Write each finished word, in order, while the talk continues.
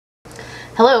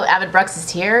Hello, Avid Bruxist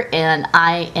here, and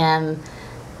I am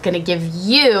gonna give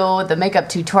you the makeup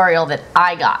tutorial that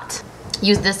I got.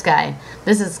 Use this guy.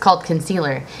 This is called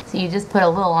concealer. So you just put a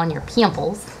little on your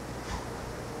pimples.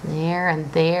 There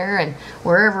and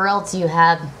wherever else you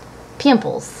have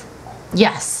pimples.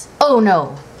 Yes. Oh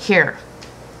no. Here.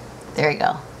 There you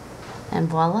go. And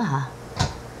voila.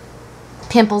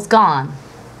 Pimples gone.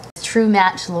 True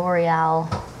Match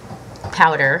L'Oreal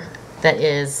powder that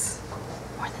is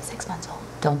more than 6 months old.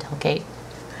 Don't tell Kate.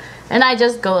 And I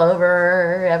just go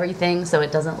over everything so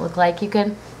it doesn't look like you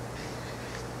can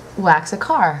wax a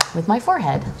car with my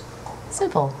forehead.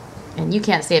 Simple. And you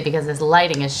can't see it because this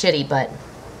lighting is shitty, but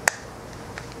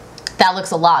that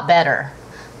looks a lot better.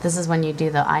 This is when you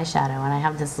do the eyeshadow, and I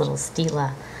have this little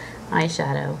Stila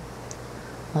eyeshadow.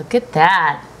 Look at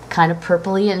that. Kind of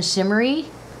purpley and shimmery.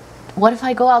 What if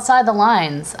I go outside the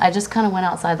lines? I just kind of went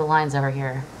outside the lines over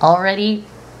here. Already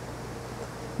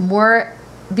more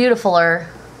beautifuler.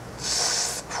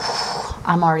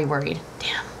 I'm already worried.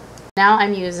 Damn. Now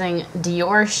I'm using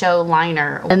Dior Show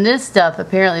Liner. And this stuff,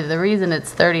 apparently the reason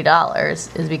it's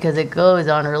 $30 is because it goes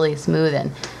on really smooth,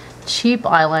 and cheap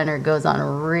eyeliner goes on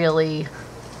really,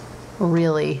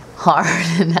 really hard,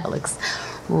 and that looks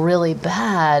really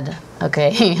bad.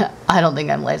 Okay, I don't think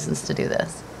I'm licensed to do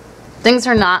this. Things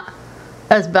are not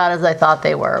as bad as I thought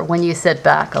they were when you sit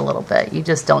back a little bit. You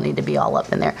just don't need to be all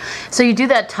up in there. So you do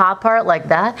that top part like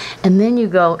that, and then you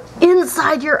go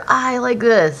inside your eye like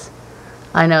this.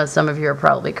 I know some of you are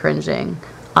probably cringing.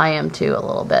 I am too, a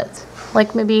little bit.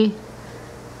 Like maybe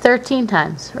 13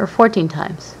 times or 14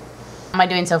 times. How am I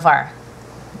doing so far?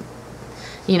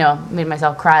 You know, made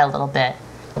myself cry a little bit.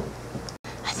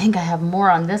 I think I have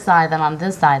more on this eye than on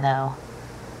this eye though.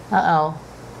 Uh-oh.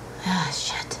 Ah,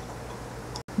 shit.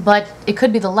 But it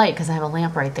could be the light because I have a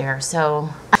lamp right there, so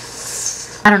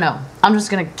I don't know. I'm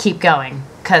just gonna keep going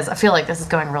because I feel like this is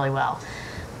going really well.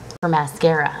 For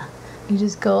mascara, you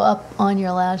just go up on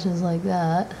your lashes like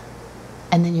that,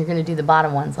 and then you're gonna do the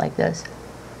bottom ones like this.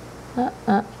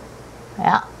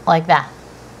 Yeah, like that.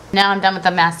 Now I'm done with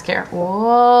the mascara.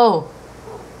 Whoa,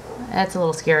 that's a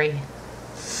little scary.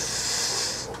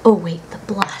 Oh wait, the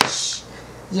blush.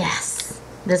 Yes,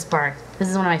 this part. This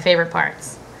is one of my favorite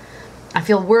parts. I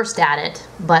feel worst at it,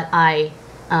 but I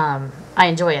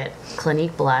enjoy it.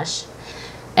 Clinique blush.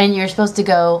 And you're supposed to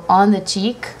go on the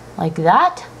cheek like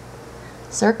that,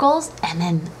 circles, and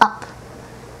then up,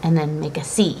 and then make a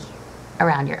C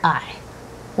around your eye.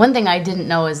 One thing I didn't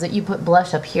know is that you put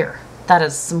blush up here. That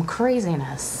is some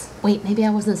craziness. Wait, maybe I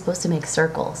wasn't supposed to make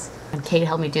circles. When Kate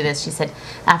helped me do this, she said,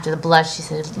 after the blush, she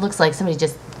said, it looks like somebody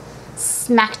just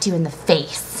smacked you in the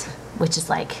face, which is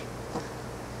like,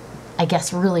 I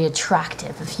guess, really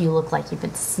attractive if you look like you've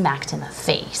been smacked in the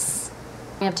face.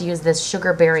 You have to use this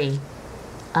Sugar Berry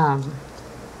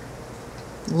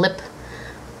lip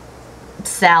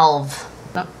salve.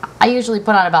 I usually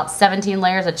put on about 17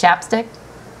 layers of chapstick,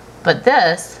 but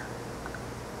this,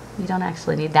 you don't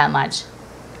actually need that much.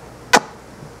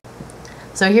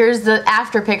 So here's the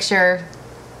after picture.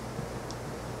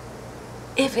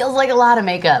 It feels like a lot of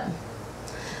makeup.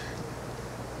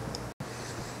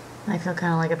 I feel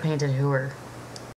kind of like a painted hooer.